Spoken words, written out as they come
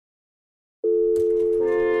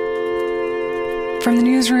From the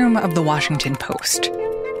newsroom of The Washington Post.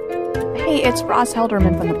 Hey, it's Ross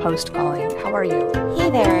Helderman from The Post calling. How are you?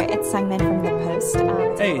 Hey there, it's Sungmin from The Post.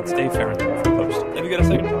 Hey, it's Dave Farrington from The Post. Have you got a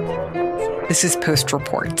second to talk? This is Post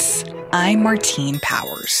Reports. I'm Martine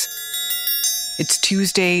Powers. It's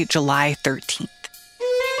Tuesday, July 13th.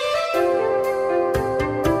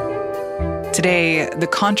 Today, the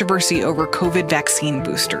controversy over COVID vaccine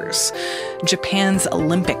boosters, Japan's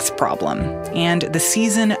Olympics problem, and the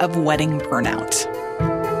season of wedding burnout.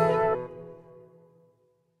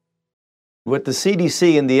 What the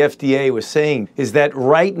CDC and the FDA was saying is that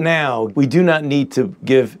right now, we do not need to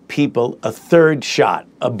give people a third shot,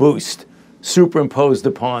 a boost, superimposed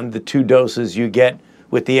upon the 2 doses you get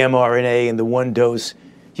with the mRNA and the 1 dose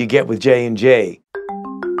you get with J&J.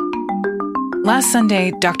 Last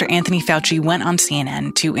Sunday, Dr. Anthony Fauci went on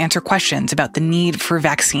CNN to answer questions about the need for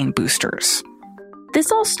vaccine boosters.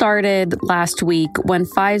 This all started last week when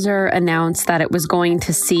Pfizer announced that it was going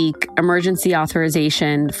to seek emergency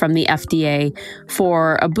authorization from the FDA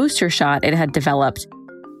for a booster shot it had developed.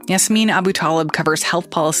 Yasmin Abutaleb covers health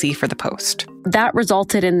policy for The Post. That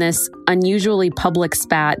resulted in this unusually public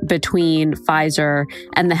spat between Pfizer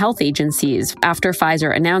and the health agencies. After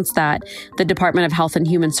Pfizer announced that, the Department of Health and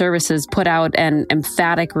Human Services put out an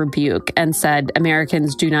emphatic rebuke and said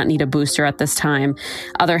Americans do not need a booster at this time.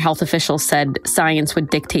 Other health officials said science would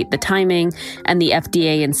dictate the timing, and the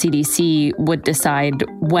FDA and CDC would decide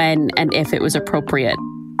when and if it was appropriate.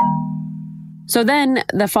 So then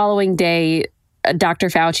the following day, Dr.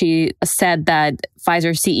 Fauci said that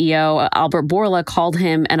Pfizer CEO Albert Bourla called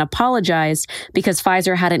him and apologized because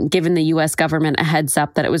Pfizer hadn't given the U.S. government a heads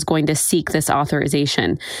up that it was going to seek this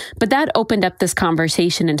authorization. But that opened up this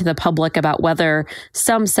conversation into the public about whether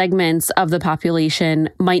some segments of the population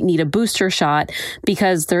might need a booster shot,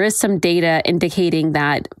 because there is some data indicating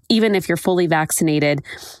that even if you're fully vaccinated,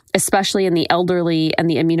 especially in the elderly and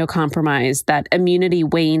the immunocompromised, that immunity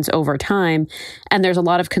wanes over time. And there's a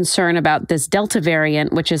lot of concern about this Delta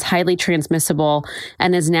variant, which is highly transmissible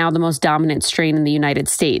and is now the most dominant strain in the United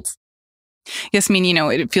States. Yasmin,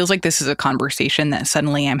 it feels like this is a conversation that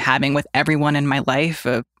suddenly I'm having with everyone in my life.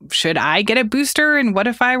 Should I get a booster? And what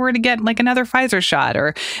if I were to get another Pfizer shot?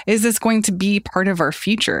 Or is this going to be part of our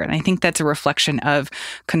future? And I think that's a reflection of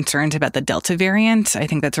concerns about the Delta variant. I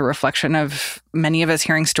think that's a reflection of many of us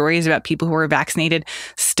hearing stories about people who are vaccinated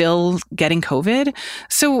still getting COVID.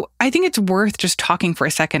 So I think it's worth just talking for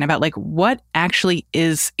a second about what actually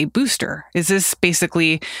is a booster. Is this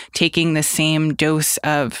basically taking the same dose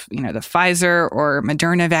of, the Pfizer or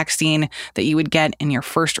Moderna vaccine that you would get in your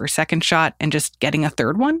first or second shot and just getting a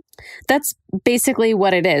third one? That's basically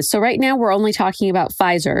what it is. So right now we're only talking about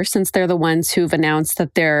Pfizer, since they're the ones who've announced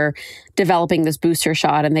that they're developing this booster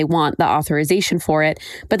shot and they want the authorization for it.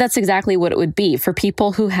 But that's exactly what it would be. For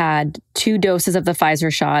people who had 2 doses of the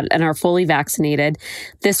Pfizer shot and are fully vaccinated,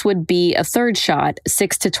 this would be a third shot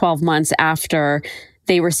 6 to 12 months after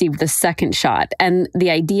they received the second shot. And the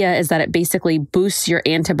idea is that it basically boosts your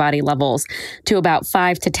antibody levels to about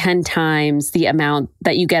 5 to 10 times the amount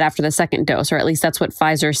that you get after the second dose, or at least that's what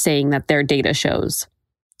Pfizer's saying that their data shows.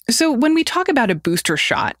 So when we talk about a booster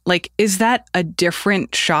shot, is that a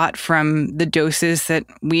different shot from the doses that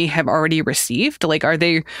we have already received? Are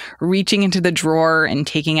they reaching into the drawer and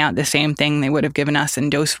taking out the same thing they would have given us in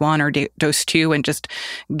dose 1 or dose 2 and just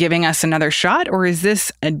giving us another shot? Or is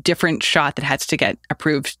this a different shot that has to get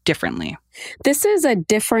approved differently? This is a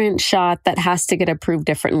different shot that has to get approved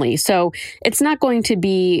differently. So it's not going to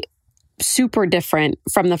be super different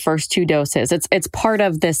from the first 2 doses. It's part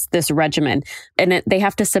of this regimen, and they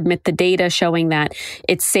have to submit the data showing that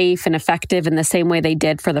it's safe and effective in the same way they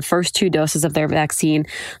did for the first 2 doses of their vaccine.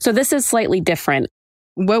 So this is slightly different.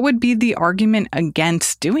 What would be the argument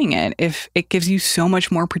against doing it if it gives you so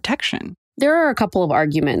much more protection? There are a couple of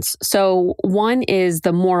arguments. So one is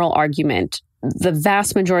the moral argument. The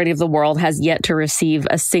vast majority of the world has yet to receive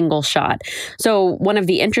a single shot. So one of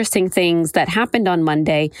the interesting things that happened on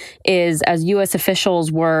Monday is, as U.S.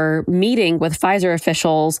 officials were meeting with Pfizer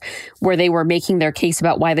officials, where they were making their case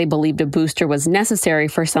about why they believed a booster was necessary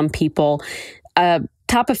for some people,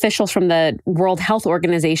 top officials from the World Health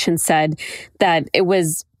Organization said that it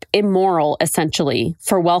was immoral, essentially,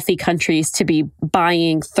 for wealthy countries to be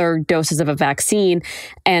buying third doses of a vaccine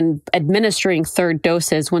and administering third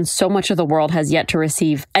doses when so much of the world has yet to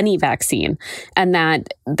receive any vaccine. And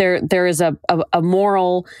that there is a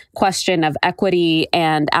moral question of equity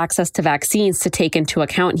and access to vaccines to take into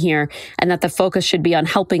account here, and that the focus should be on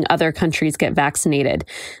helping other countries get vaccinated.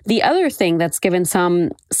 The other thing that's given some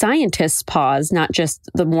scientists pause, not just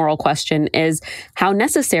the moral question, is how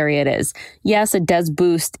necessary it is. Yes, it does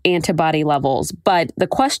boost antibody levels, but the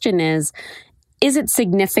question is is it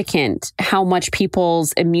significant how much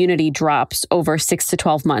people's immunity drops over 6 to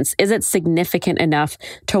 12 months? Is it significant enough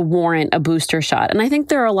to warrant a booster shot? And I think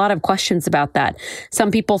there are a lot of questions about that. Some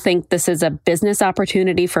people think this is a business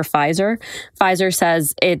opportunity for Pfizer. Pfizer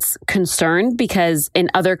says it's concerned because in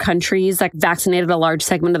other countries that vaccinated a large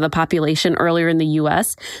segment of the population earlier in the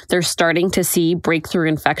US, they're starting to see breakthrough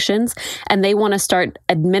infections, and they want to start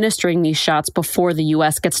administering these shots before the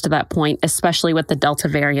US gets to that point, especially with the Delta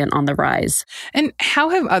variant on the rise. And how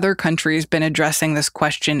have other countries been addressing this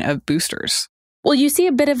question of boosters? Well, you see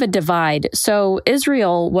a bit of a divide. So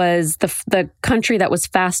Israel was the country that was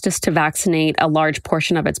fastest to vaccinate a large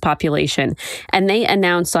portion of its population. And they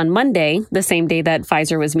announced on Monday, the same day that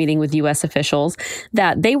Pfizer was meeting with U.S. officials,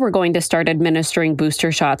 that they were going to start administering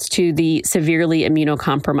booster shots to the severely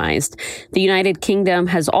immunocompromised. The United Kingdom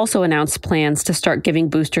has also announced plans to start giving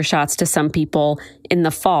booster shots to some people in the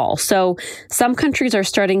fall. So some countries are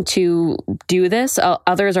starting to do this.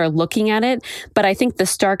 Others are looking at it. But I think the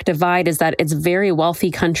stark divide is that it's very wealthy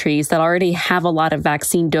countries that already have a lot of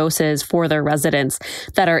vaccine doses for their residents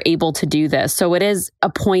that are able to do this. So it is a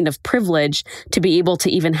point of privilege to be able to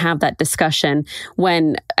even have that discussion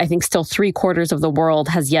when I think still 3/4 of the world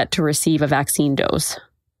has yet to receive a vaccine dose.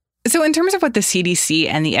 So in terms of what the CDC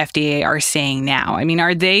and the FDA are saying now, I mean,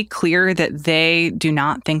 are they clear that they do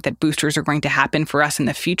not think that boosters are going to happen for us in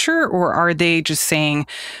the future? Or are they just saying,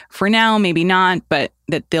 for now, maybe not, but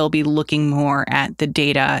that they'll be looking more at the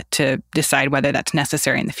data to decide whether that's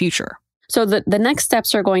necessary in the future? So the next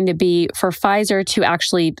steps are going to be for Pfizer to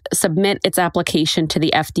actually submit its application to the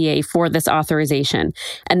FDA for this authorization.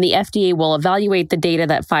 And the FDA will evaluate the data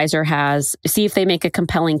that Pfizer has, see if they make a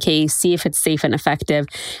compelling case, see if it's safe and effective,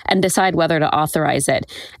 and decide whether to authorize it.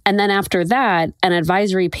 And then after that, an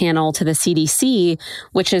advisory panel to the CDC,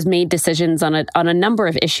 which has made decisions on a number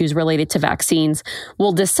of issues related to vaccines,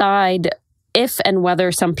 will decide if and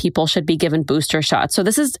whether some people should be given booster shots. So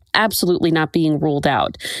this is absolutely not being ruled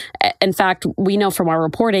out. In fact, we know from our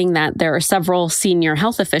reporting that there are several senior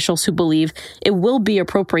health officials who believe it will be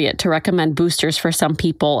appropriate to recommend boosters for some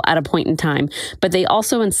people at a point in time. But they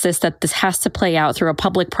also insist that this has to play out through a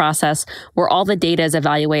public process where all the data is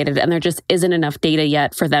evaluated, and there just isn't enough data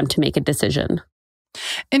yet for them to make a decision.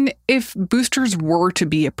 And if boosters were to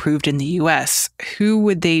be approved in the U.S., who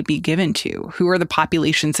would they be given to? Who are the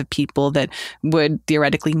populations of people that would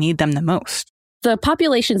theoretically need them the most? The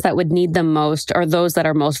populations that would need them most are those that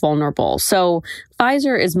are most vulnerable. So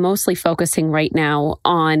Pfizer is mostly focusing right now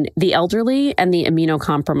on the elderly and the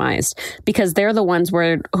immunocompromised because they're the ones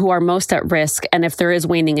who are most at risk. And if there is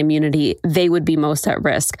waning immunity, they would be most at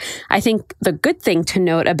risk. I think the good thing to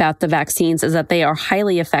note about the vaccines is that they are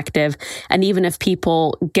highly effective. And even if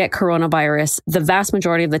people get coronavirus, the vast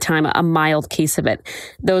majority of the time, a mild case of it,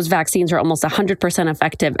 those vaccines are almost 100%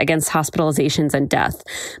 effective against hospitalizations and death.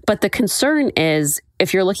 But the concern is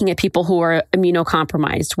if you're looking at people who are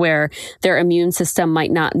immunocompromised, where their immune system might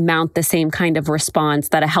not mount the same kind of response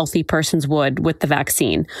that a healthy person's would with the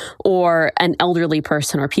vaccine, or an elderly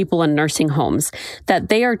person or people in nursing homes, that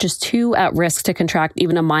they are just too at risk to contract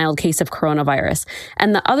even a mild case of coronavirus.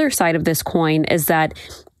 And the other side of this coin is that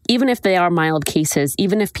even if they are mild cases,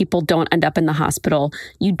 even if people don't end up in the hospital,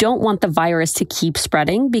 you don't want the virus to keep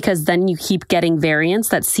spreading because then you keep getting variants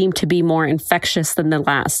that seem to be more infectious than the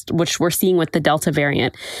last, which we're seeing with the Delta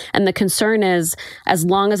variant. And the concern is, as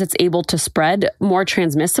long as it's able to spread, more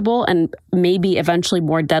transmissible and maybe eventually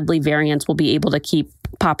more deadly variants will be able to keep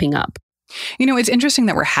popping up. You know, it's interesting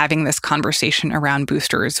that we're having this conversation around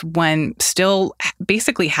boosters when still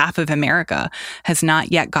basically half of America has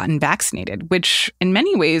not yet gotten vaccinated, which in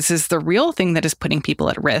many ways is the real thing that is putting people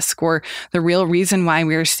at risk, or the real reason why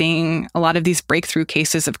we're seeing a lot of these breakthrough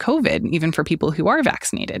cases of COVID, even for people who are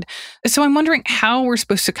vaccinated. So I'm wondering how we're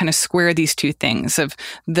supposed to kind of square these two things of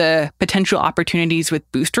the potential opportunities with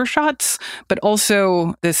booster shots, but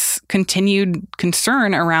also this continued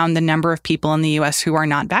concern around the number of people in the U.S. who are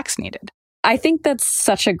not vaccinated. I think that's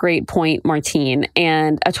such a great point, Martine,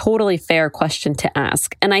 and a totally fair question to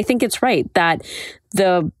ask. And I think it's right that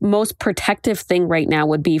the most protective thing right now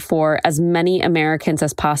would be for as many Americans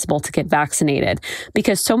as possible to get vaccinated,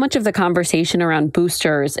 because so much of the conversation around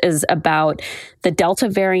boosters is about the Delta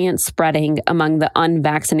variant spreading among the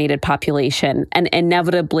unvaccinated population and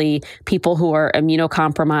inevitably people who are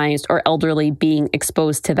immunocompromised or elderly being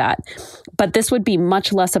exposed to that. But this would be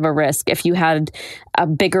much less of a risk if you had a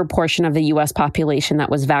bigger portion of the U.S. population that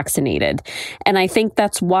was vaccinated. And I think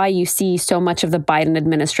that's why you see so much of the Biden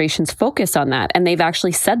administration's focus on that. And they've they've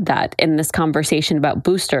actually said that in this conversation about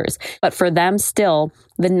boosters. But for them, still,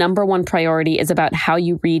 the number one priority is about how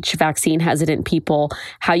you reach vaccine hesitant people,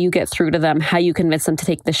 how you get through to them, how you convince them to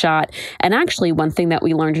take the shot. And actually, one thing that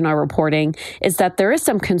we learned in our reporting is that there is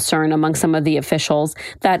some concern among some of the officials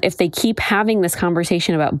that if they keep having this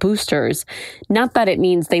conversation about boosters, not that it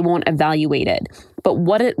means they won't evaluate it, but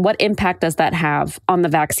what impact does that have on the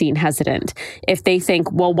vaccine hesitant? If they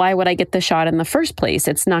think, well, why would I get the shot in the first place?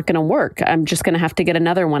 It's not going to work. I'm just going to have to get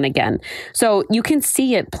another one again. So you can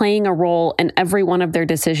see it playing a role in every one of their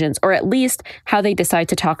decisions, or at least how they decide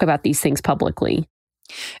to talk about these things publicly.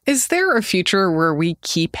 Is there a future where we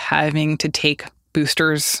keep having to take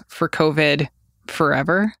boosters for COVID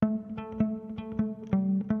forever?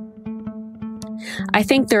 I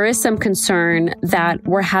think there is some concern that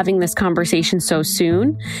we're having this conversation so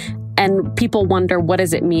soon, and people wonder, what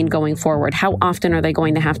does it mean going forward? How often are they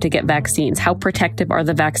going to have to get vaccines? How protective are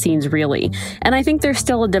the vaccines really? And I think there's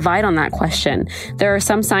still a divide on that question. There are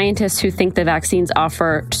some scientists who think the vaccines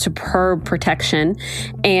offer superb protection,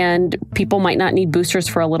 and people might not need boosters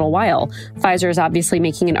for a little while. Pfizer is obviously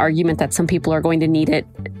making an argument that some people are going to need it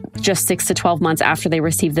just 6 to 12 months after they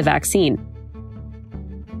receive the vaccine.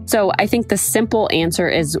 So I think the simple answer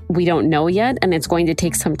is we don't know yet, and it's going to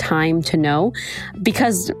take some time to know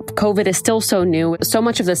because COVID is still so new. So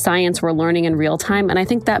much of the science we're learning in real time, and I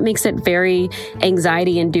think that makes it very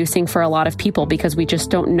anxiety-inducing for a lot of people because we just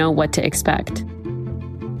don't know what to expect.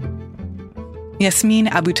 Yasmin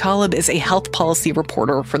Abutaleb is a health policy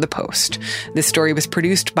reporter for The Post. This story was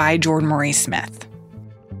produced by Jordan Murray Smith.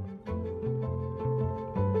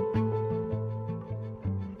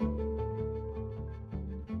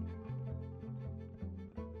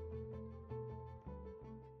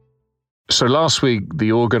 So last week,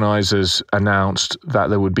 the organisers announced that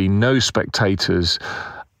there would be no spectators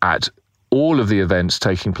at all of the events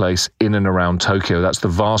taking place in and around Tokyo. That's the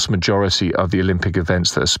vast majority of the Olympic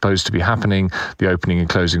events that are supposed to be happening, the opening and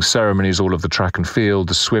closing ceremonies, all of the track and field,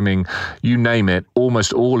 the swimming, you name it,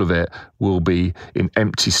 almost all of it will be in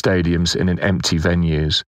empty stadiums and in empty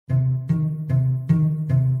venues.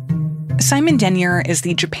 Simon Denyer is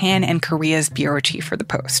the Japan and Korea's bureau chief for The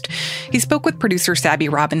Post. He spoke with producer Sabby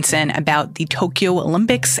Robinson about the Tokyo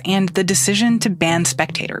Olympics and the decision to ban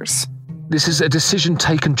spectators. This is a decision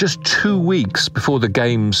taken just 2 weeks before the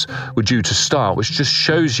games were due to start, which just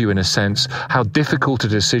shows you, in a sense, how difficult a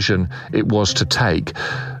decision it was to take.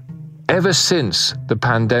 Ever since the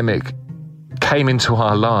pandemic came into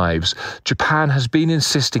our lives, Japan has been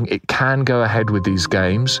insisting it can go ahead with these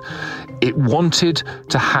games. It wanted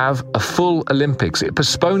to have a full Olympics. It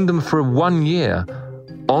postponed them for 1 year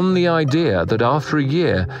on the idea that after a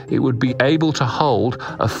year it would be able to hold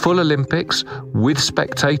a full Olympics with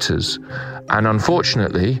spectators. And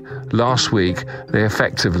unfortunately, last week they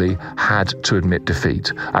effectively had to admit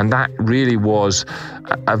defeat. And that really was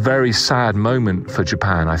a very sad moment for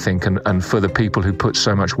Japan, I think, and for the people who put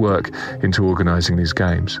so much work into organising these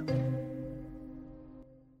games.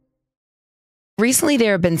 Recently,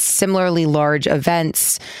 there have been similarly large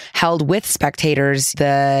events held with spectators.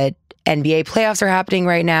 The NBA playoffs are happening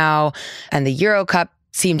right now, and the Euro Cup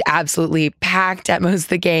seemed absolutely packed at most of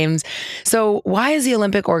the games. So why has the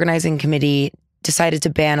Olympic Organizing Committee decided to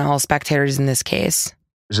ban all spectators in this case?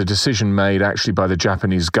 It was a decision made actually by the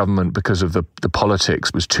Japanese government because of the politics.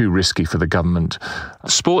 It was too risky for the government.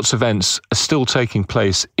 Sports events are still taking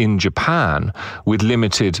place in Japan with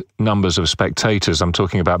limited numbers of spectators. I'm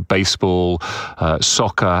talking about baseball,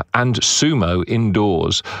 soccer and sumo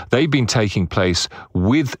indoors. They've been taking place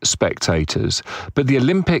with spectators. But the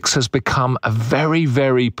Olympics has become a very,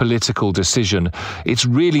 very political decision. It's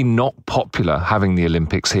really not popular having the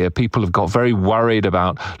Olympics here. People have got very worried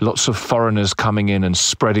about lots of foreigners coming in and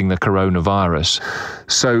spreading the coronavirus.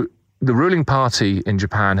 So the ruling party in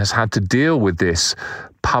Japan has had to deal with this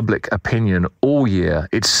public opinion all year.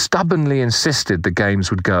 It stubbornly insisted the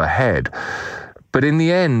games would go ahead. But in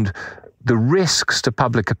the end, the risks to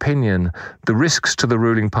public opinion, the risks to the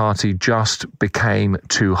ruling party just became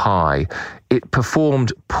too high. It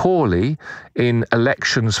performed poorly in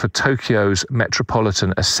elections for Tokyo's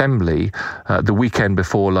Metropolitan Assembly the weekend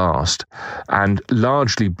before last, and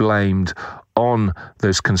largely blamed on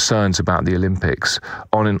those concerns about the Olympics,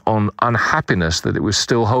 on unhappiness that it was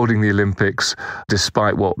still holding the Olympics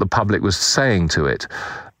despite what the public was saying to it.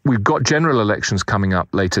 We've got general elections coming up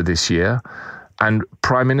later this year, and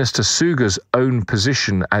Prime Minister Suga's own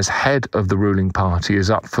position as head of the ruling party is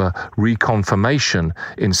up for reconfirmation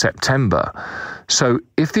in September. So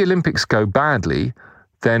if the Olympics go badly,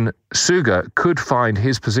 then Suga could find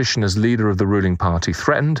his position as leader of the ruling party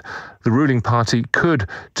threatened. The ruling party could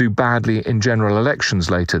do badly in general elections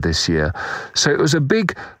later this year. So it was a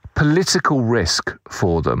big political risk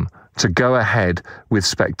for them to go ahead with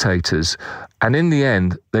spectators. And in the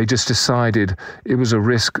end, they just decided it was a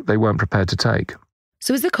risk they weren't prepared to take.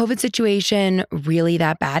 So is the COVID situation really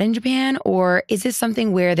that bad in Japan, or is this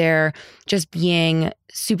something where they're just being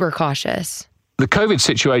super cautious? The COVID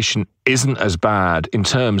situation isn't as bad in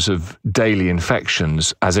terms of daily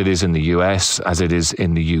infections as it is in the US, as it is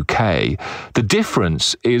in the UK. The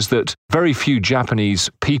difference is that very few Japanese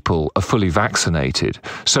people are fully vaccinated.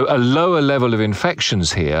 So a lower level of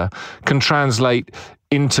infections here can translate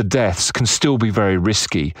into deaths, can still be very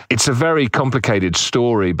risky. It's a very complicated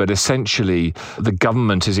story, but essentially the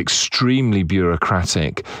government is extremely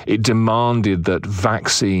bureaucratic. It demanded that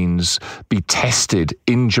vaccines be tested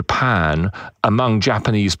in Japan among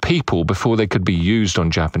Japanese people before they could be used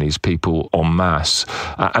on Japanese people en masse.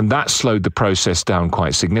 And that slowed the process down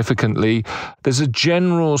quite significantly. There's a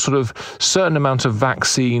general sort of certain amount of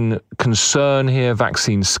vaccine concern here,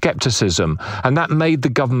 vaccine skepticism, and that made the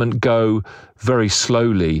government go very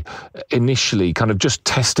slowly, initially kind of just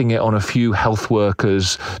testing it on a few health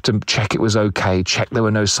workers to check it was okay, check there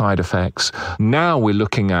were no side effects. Now we're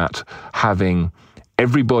looking at having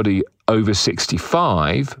everybody over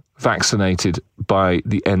 65 vaccinated by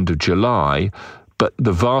the end of July, but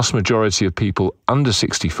the vast majority of people under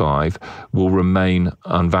 65 will remain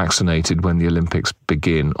unvaccinated when the Olympics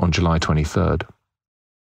begin on July 23rd.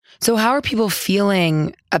 So how are people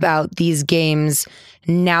feeling about these games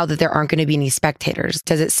now that there aren't going to be any spectators?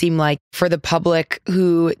 Does it seem like for the public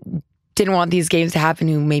who didn't want these games to happen,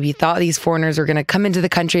 who maybe thought these foreigners were going to come into the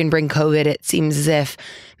country and bring COVID, it seems as if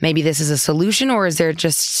maybe this is a solution, or is there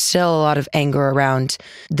just still a lot of anger around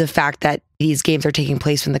the fact that these games are taking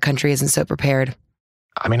place when the country isn't so prepared?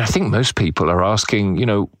 I mean, I think most people are asking,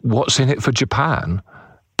 what's in it for Japan?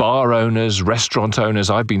 Bar owners, restaurant owners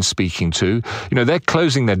I've been speaking to, they're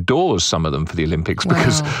closing their doors, some of them, for the Olympics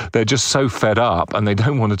because they're just so fed up and they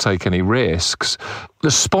don't want to take any risks. The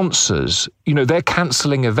sponsors, they're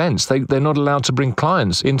cancelling events. They're not allowed to bring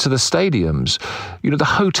clients into the stadiums. The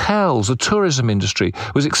hotels, the tourism industry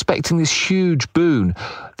was expecting this huge boon.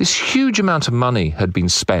 This huge amount of money had been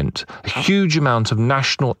spent, a huge amount of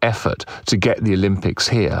national effort to get the Olympics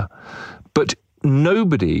here. But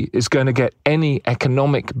nobody is going to get any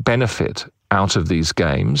economic benefit out of these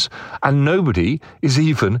games, and nobody is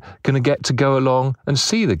even going to get to go along and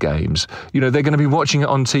see the games. They're going to be watching it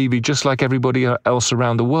on TV just like everybody else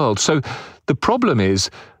around the world. So the problem is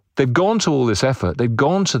they've gone to all this effort, they've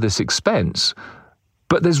gone to this expense,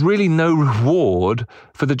 but there's really no reward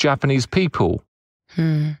for the Japanese people.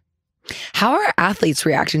 How are athletes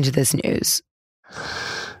reacting to this news?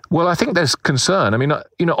 Well, I think there's concern. I mean,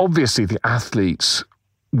 obviously the athletes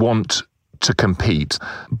want to compete,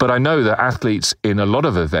 but I know that athletes in a lot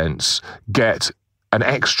of events get an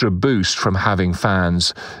extra boost from having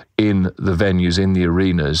fans in the venues, in the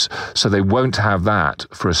arenas, so they won't have that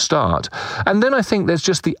for a start. And then I think there's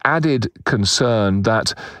just the added concern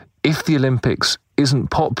that if the Olympics isn't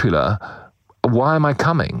popular, why am I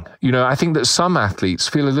coming? I think that some athletes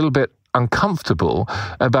feel a little bit uncomfortable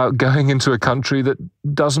about going into a country that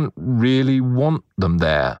doesn't really want them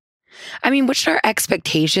there. I mean, what should our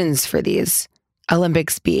expectations for these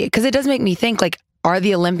Olympics be? Because it does make me think, are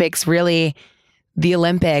the Olympics really the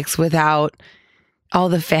Olympics without all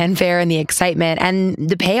the fanfare and the excitement and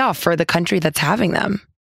the payoff for the country that's having them?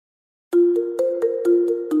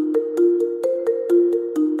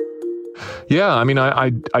 Yeah, I mean, I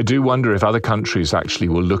do wonder if other countries actually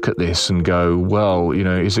will look at this and go, well,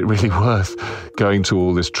 is it really worth going to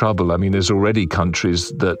all this trouble? I mean, there's already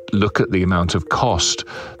countries that look at the amount of cost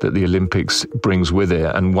that the Olympics brings with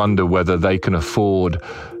it and wonder whether they can afford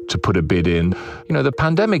to put a bid in. The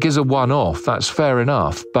pandemic is a one-off, that's fair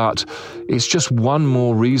enough, but it's just one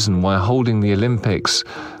more reason why holding the Olympics,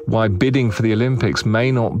 why bidding for the Olympics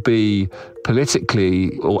may not be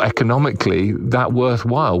politically or economically that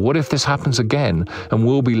worthwhile. What if this happens again and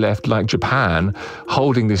we'll be left like Japan,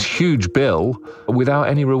 holding this huge bill without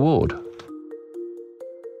any reward?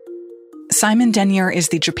 Simon Denyer is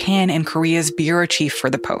the Japan and Korea's bureau chief for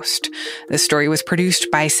The Post. The story was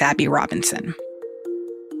produced by Sabby Robinson.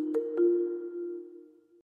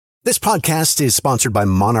 This podcast is sponsored by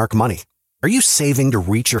Monarch Money. Are you saving to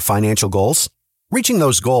reach your financial goals? Reaching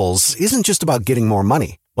those goals isn't just about getting more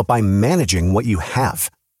money, but by managing what you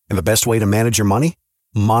have. And the best way to manage your money?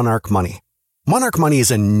 Monarch Money. Monarch Money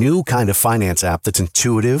is a new kind of finance app that's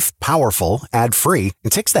intuitive, powerful, ad-free,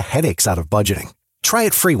 and takes the headaches out of budgeting. Try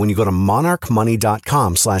it free when you go to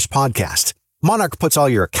monarchmoney.com/podcast. Monarch puts all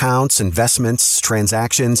your accounts, investments,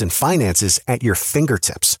 transactions, and finances at your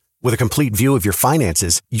fingertips. With a complete view of your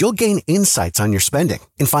finances, you'll gain insights on your spending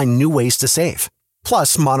and find new ways to save.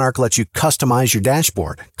 Plus, Monarch lets you customize your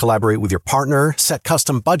dashboard, collaborate with your partner, set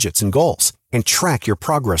custom budgets and goals, and track your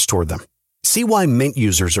progress toward them. See why Mint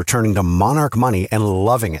users are turning to Monarch Money and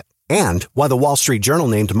loving it, and why the Wall Street Journal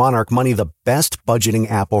named Monarch Money the best budgeting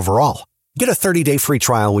app overall. Get a 30-day free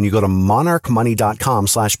trial when you go to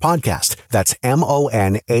monarchmoney.com/podcast. That's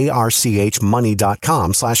MONARCH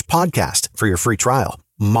money.com/podcast for your free trial.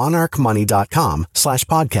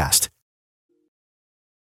 monarchmoney.com/podcast.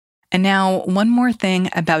 And now, one more thing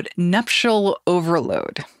about nuptial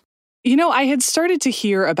overload. You know, I had started to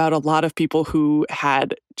hear about a lot of people who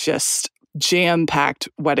had just jam-packed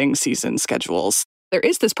wedding season schedules. There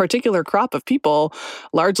is this particular crop of people,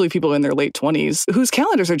 largely people in their late 20s, whose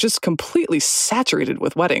calendars are just completely saturated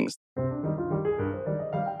with weddings.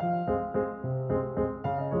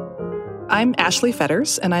 I'm Ashley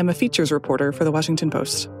Fetters, and I'm a features reporter for The Washington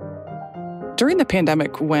Post. During the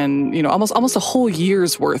pandemic, when, almost a whole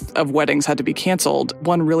year's worth of weddings had to be canceled,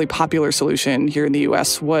 one really popular solution here in the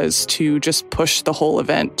U.S. was to just push the whole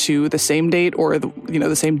event to the same date or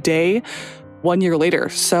the same day 1 year later.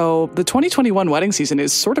 So the 2021 wedding season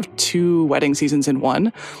is sort of two wedding seasons in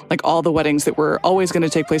one, like all the weddings that were always going to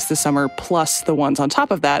take place this summer, plus the ones on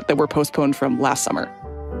top of that were postponed from last summer.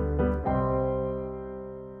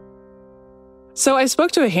 So I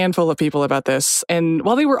spoke to a handful of people about this, and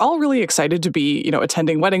while they were all really excited to be,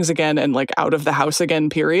 attending weddings again and out of the house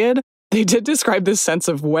again, period, they did describe this sense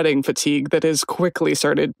of wedding fatigue that has quickly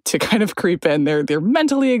started to kind of creep in. They're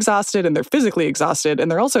mentally exhausted and they're physically exhausted, and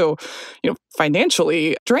they're also,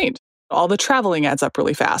 financially drained. All the traveling adds up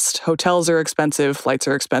really fast. Hotels are expensive, flights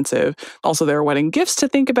are expensive. Also, there are wedding gifts to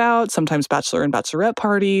think about, sometimes bachelor and bachelorette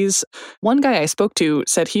parties. One guy I spoke to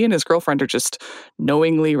said he and his girlfriend are just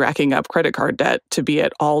knowingly racking up credit card debt to be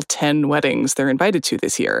at all 10 weddings they're invited to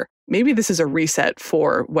this year. Maybe this is a reset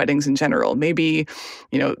for weddings in general. Maybe,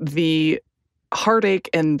 the heartache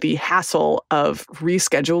and the hassle of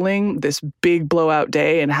rescheduling this big blowout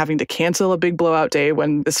day and having to cancel a big blowout day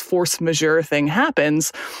when this force majeure thing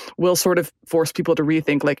happens will sort of force people to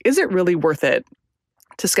rethink, is it really worth it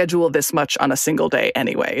to schedule this much on a single day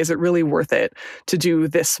anyway? Is it really worth it to do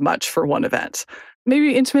this much for one event?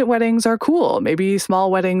 Maybe intimate weddings are cool. Maybe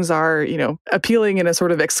small weddings are, appealing in a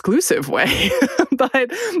sort of exclusive way.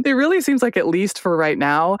 But it really seems like, at least for right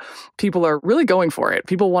now, people are really going for it.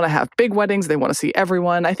 People want to have big weddings. They want to see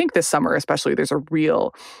everyone. I think this summer, especially, there's a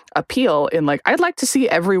real appeal in I'd like to see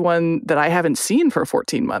everyone that I haven't seen for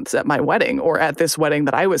 14 months at my wedding or at this wedding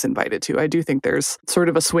that I was invited to. I do think there's sort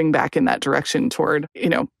of a swing back in that direction toward,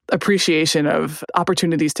 appreciation of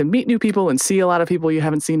opportunities to meet new people and see a lot of people you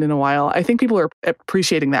haven't seen in a while. I think people are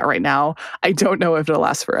appreciating that right now. I don't know if it'll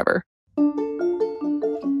last forever.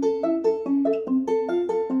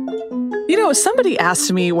 Somebody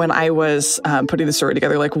asked me when I was putting the story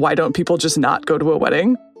together, why don't people just not go to a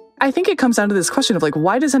wedding? I think it comes down to this question of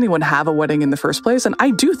why does anyone have a wedding in the first place? And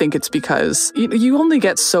I do think it's because you only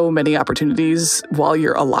get so many opportunities while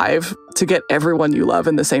you're alive to get everyone you love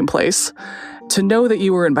in the same place. To know that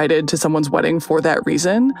you were invited to someone's wedding for that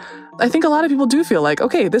reason, I think a lot of people do feel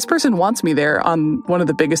okay, this person wants me there on one of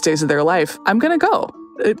the biggest days of their life. I'm going to go.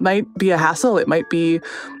 It might be a hassle. It might be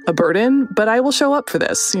a burden, but I will show up for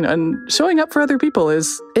this, and showing up for other people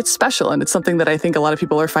it's special. And it's something that I think a lot of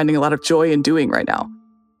people are finding a lot of joy in doing right now.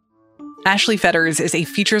 Ashley Fetters is a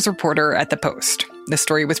features reporter at The Post. The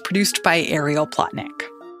story was produced by Ariel Plotnick.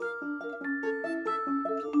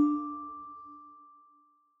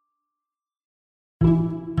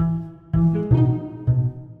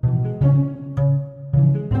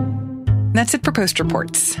 That's it for Post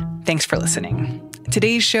Reports. Thanks for listening.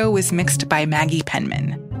 Today's show was mixed by Maggie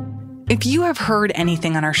Penman. If you have heard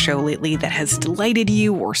anything on our show lately that has delighted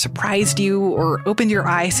you or surprised you or opened your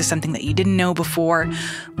eyes to something that you didn't know before,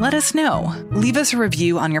 let us know. Leave us a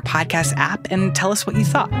review on your podcast app and tell us what you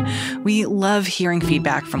thought. We love hearing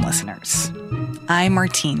feedback from listeners. I'm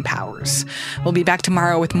Martine Powers. We'll be back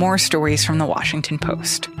tomorrow with more stories from The Washington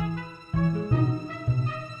Post.